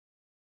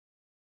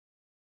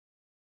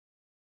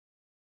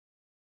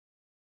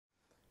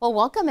Well,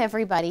 welcome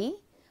everybody.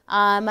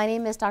 My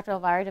name is Dr.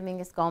 Elvira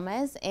Dominguez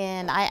Gomez,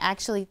 and I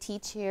actually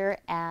teach here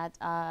at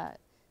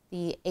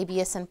the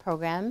ABSN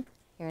program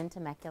here in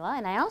Temecula,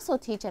 and I also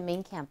teach at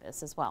main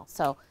campus as well.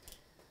 So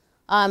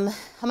I'm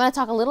going to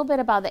talk a little bit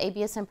about the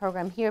ABSN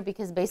program here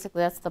because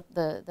basically that's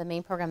the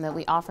main program that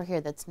we offer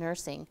here that's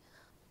nursing.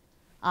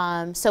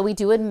 So we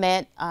do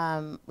admit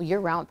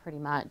year-round pretty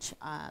much,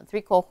 3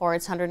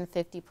 cohorts,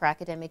 150 per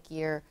academic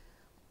year.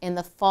 In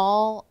the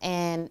fall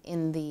and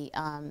in the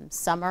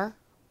summer,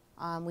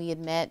 we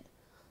admit,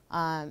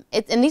 and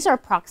these are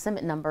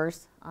approximate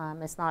numbers.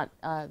 It's not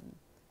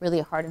really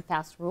a hard and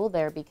fast rule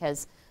there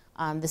because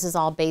this is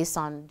all based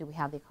on do we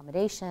have the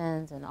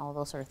accommodations and all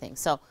those sort of things.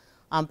 So,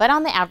 but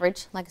on the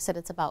average, like I said,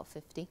 it's about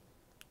 50.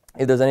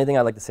 If there's anything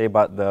I'd like to say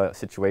about the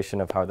situation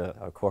of how the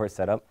cohort is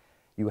set up,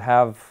 you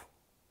have,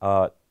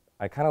 I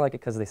kind of like it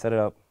because they set it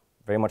up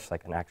very much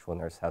like an actual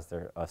nurse has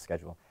their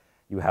schedule.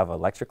 You have a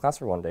lecture class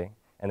for 1 day,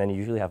 and then you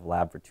usually have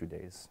lab for 2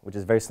 days, which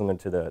is very similar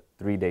to the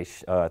 3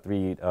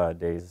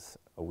 days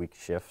a week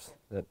shifts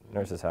that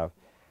nurses have.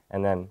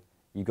 And then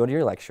you go to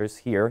your lectures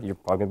here. You're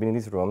probably going to be in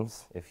these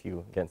rooms if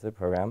you get into the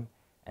program.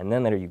 And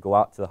then later you go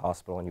out to the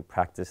hospital and you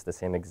practice the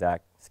same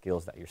exact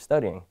skills that you're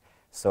studying.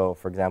 So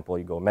for example,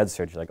 you go med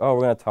surg, you're like, oh,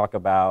 we're going to talk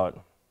about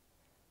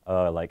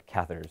like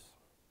catheters,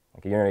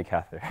 like a urinary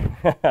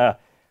catheter.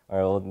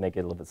 Or we'll make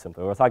it a little bit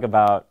simpler. We'll talk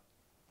about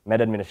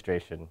med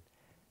administration.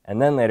 And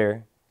then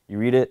later, you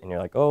read it, and you're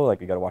like, oh,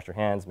 like you got to wash your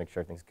hands, make sure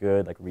everything's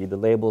good, like read the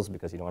labels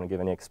because you don't want to give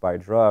any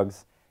expired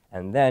drugs.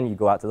 And then you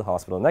go out to the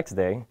hospital the next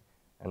day,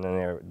 and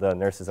then the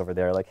nurses over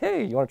there are like,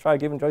 hey, you want to try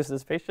giving drugs to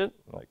this patient?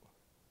 I'm like,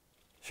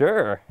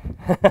 sure.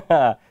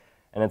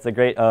 And it's a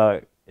great,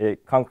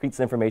 it concretes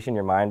information in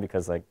your mind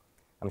because like,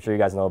 I'm sure you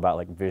guys know about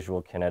like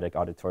visual, kinetic,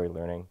 auditory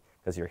learning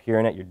because you're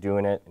hearing it, you're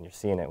doing it, and you're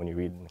seeing it when you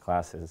read in the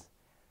classes.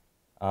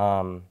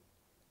 If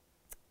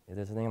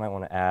there's anything I might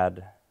want to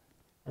add.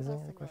 Is there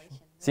a question?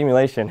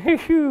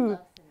 Simulation.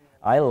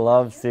 I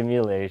love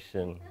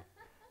simulation.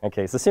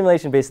 Okay, so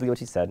simulation, basically what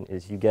she said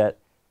is you get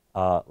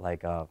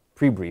like a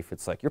pre-brief.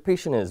 It's like your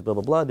patient is blah,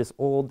 blah, blah, this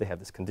old, they have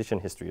this condition,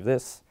 history of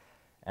this,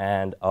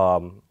 and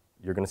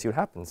you're going to see what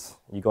happens.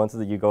 You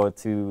go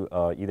to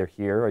either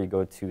here or you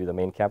go to the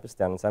main campus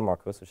down in San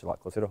Marcos, which is a lot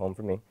closer to home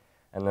for me,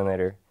 and then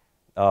later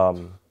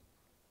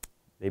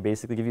they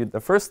basically give you, the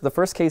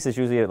first case is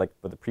usually like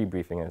what the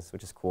pre-briefing is,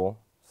 which is cool.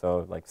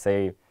 So like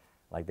say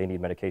like they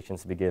need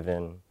medications to be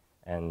given,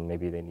 and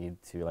maybe they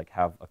need to like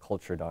have a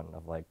culture done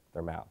of like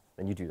their mouth.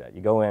 Then you do that.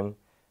 You go in,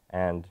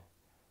 and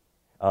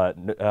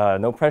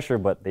no pressure,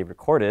 but they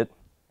record it,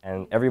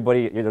 and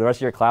everybody, the rest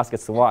of your class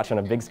gets to watch on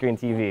a big screen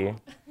TV.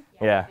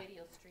 Yeah.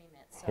 Video stream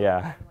it so yeah.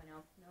 everyone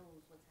else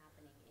knows what's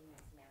happening in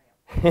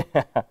your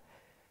scenario. Yeah.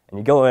 And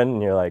you go in,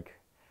 and you're like,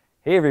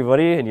 hey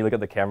everybody, and you look at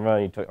the camera,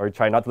 and or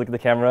try not to look at the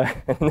camera,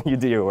 and then you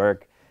do your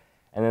work.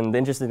 And then the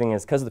interesting thing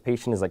is, because the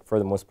patient is like for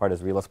the most part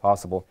as real as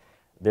possible,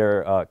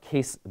 their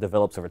case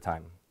develops over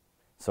time.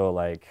 So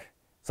like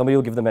somebody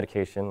will give the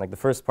medication, like the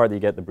first part that you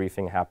get, the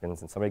briefing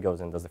happens, and somebody goes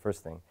in and does the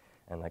first thing.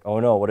 And like,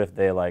 oh no, what if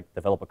they like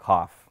develop a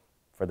cough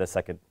for the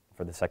second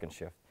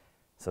shift?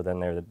 So then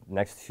the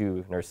next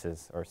 2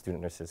 nurses or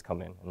student nurses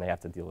come in and they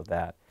have to deal with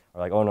that.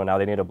 Or like, oh no, now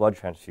they need a blood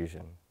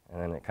transfusion.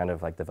 And then it kind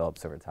of like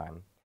develops over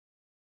time.